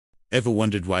Ever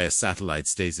wondered why a satellite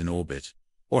stays in orbit?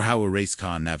 Or how a race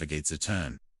car navigates a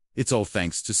turn? It's all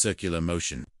thanks to circular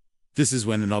motion. This is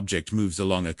when an object moves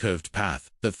along a curved path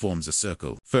that forms a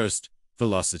circle. First,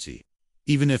 velocity.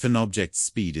 Even if an object's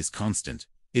speed is constant,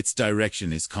 its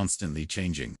direction is constantly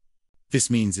changing. This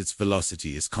means its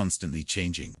velocity is constantly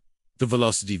changing. The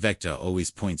velocity vector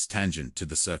always points tangent to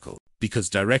the circle. Because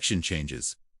direction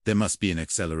changes, there must be an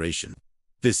acceleration.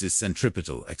 This is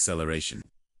centripetal acceleration.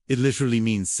 It literally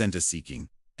means center seeking,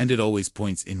 and it always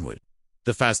points inward.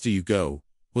 The faster you go,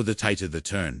 or the tighter the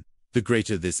turn, the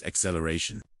greater this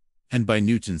acceleration. And by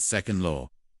Newton's second law,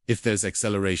 if there's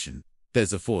acceleration,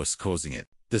 there's a force causing it,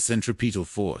 the centripetal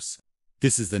force.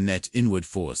 This is the net inward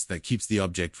force that keeps the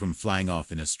object from flying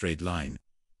off in a straight line.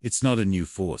 It's not a new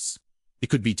force. It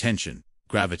could be tension,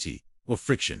 gravity, or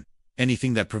friction,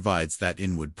 anything that provides that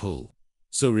inward pull.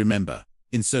 So remember,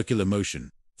 in circular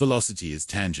motion, velocity is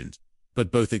tangent,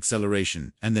 but both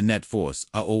acceleration and the net force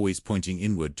are always pointing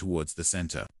inward towards the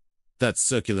center. That's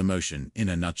circular motion in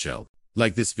a nutshell.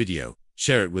 Like this video,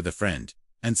 share it with a friend,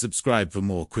 and subscribe for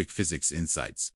more quick physics insights.